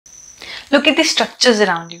Look at the structures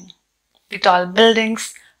around you. The tall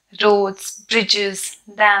buildings, roads, bridges,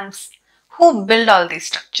 dams. Who build all these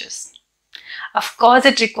structures? Of course,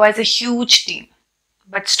 it requires a huge team,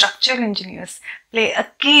 but structural engineers play a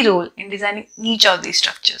key role in designing each of these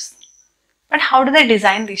structures. But how do they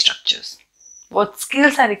design these structures? What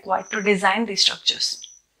skills are required to design these structures?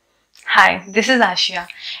 Hi, this is Ashia,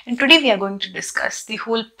 and today we are going to discuss the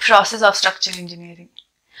whole process of structural engineering.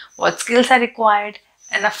 What skills are required,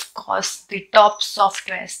 and of course, the top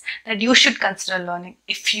softwares that you should consider learning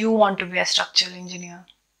if you want to be a structural engineer.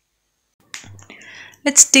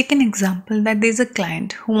 Let's take an example that there is a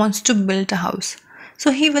client who wants to build a house.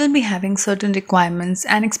 So he will be having certain requirements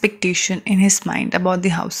and expectation in his mind about the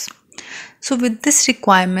house. So with these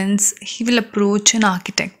requirements, he will approach an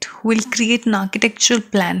architect who will create an architectural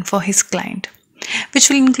plan for his client, which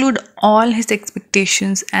will include all his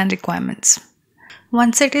expectations and requirements.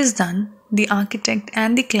 Once it is done, the architect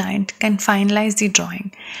and the client can finalize the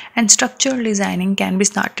drawing and structural designing can be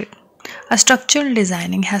started. A structural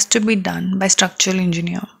designing has to be done by structural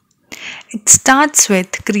engineer. It starts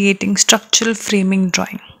with creating structural framing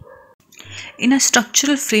drawing. In a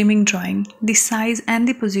structural framing drawing, the size and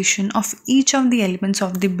the position of each of the elements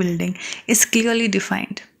of the building is clearly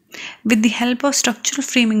defined. With the help of structural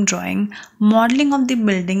framing drawing, modeling of the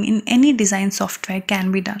building in any design software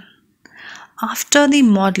can be done. After the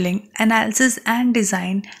modeling, analysis and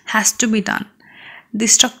design has to be done. The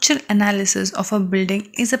structural analysis of a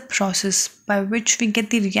building is a process by which we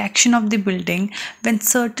get the reaction of the building when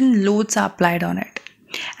certain loads are applied on it.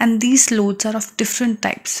 And these loads are of different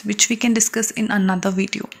types, which we can discuss in another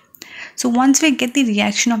video. So once we get the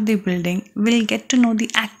reaction of the building, we'll get to know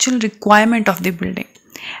the actual requirement of the building.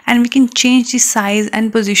 And we can change the size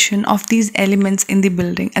and position of these elements in the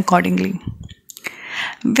building accordingly.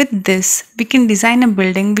 With this, we can design a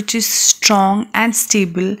building which is strong and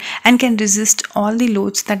stable and can resist all the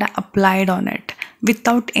loads that are applied on it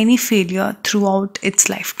without any failure throughout its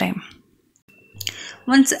lifetime.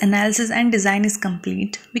 Once analysis and design is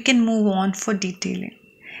complete, we can move on for detailing.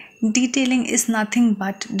 Detailing is nothing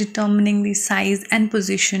but determining the size and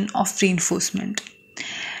position of reinforcement,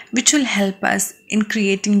 which will help us in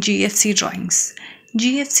creating GFC drawings.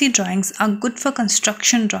 GFC drawings are good for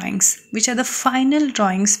construction drawings, which are the final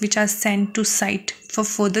drawings which are sent to site for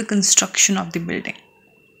further construction of the building.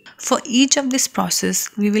 For each of this process,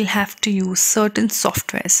 we will have to use certain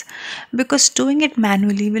softwares because doing it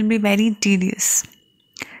manually will be very tedious.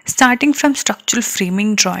 Starting from structural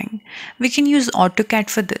framing drawing, we can use AutoCAD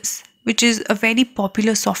for this, which is a very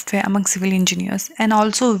popular software among civil engineers and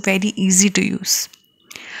also very easy to use.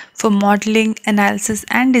 For modeling, analysis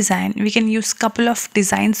and design, we can use couple of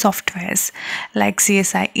design softwares like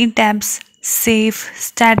CSI ETABS, SAFE,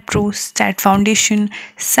 StatPro, StatFoundation,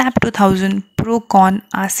 SAP 2000, Procon,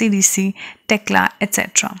 RCDC, Tekla,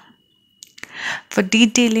 etc. For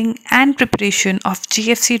detailing and preparation of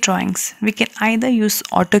GFC drawings, we can either use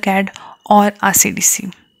AutoCAD or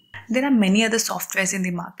RCDC. There are many other softwares in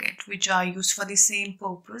the market which are used for the same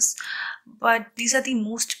purpose, but these are the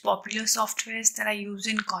most popular softwares that are used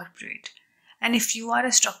in corporate. And if you are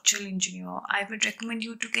a structural engineer, I would recommend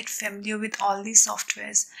you to get familiar with all these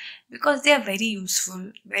softwares because they are very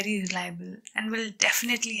useful, very reliable, and will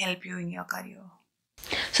definitely help you in your career.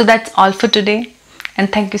 So that's all for today. And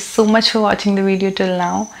thank you so much for watching the video till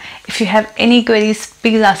now. If you have any queries,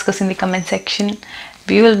 please ask us in the comment section.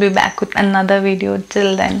 We will be back with another video.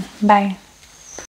 Till then, bye.